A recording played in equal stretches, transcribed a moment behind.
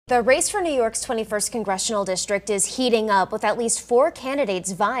The race for New York's 21st congressional district is heating up, with at least 4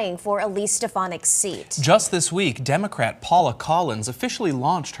 candidates vying for Elise Stefanik's seat. Just this week, Democrat Paula Collins officially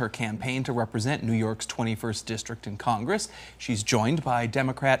launched her campaign to represent New York's 21st district in Congress. She's joined by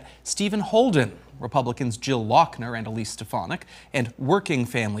Democrat Stephen Holden, Republicans Jill Lochner and Elise Stefanik, and Working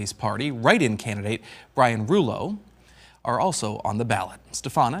Families Party write-in candidate Brian Rouleau are also on the ballot.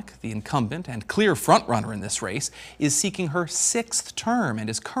 Stefanik, the incumbent and clear frontrunner in this race, is seeking her 6th term and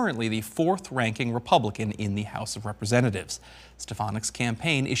is currently the 4th-ranking Republican in the House of Representatives. Stefanik's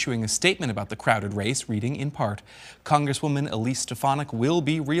campaign issuing a statement about the crowded race, reading in part, "Congresswoman Elise Stefanik will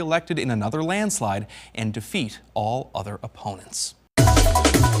be re-elected in another landslide and defeat all other opponents."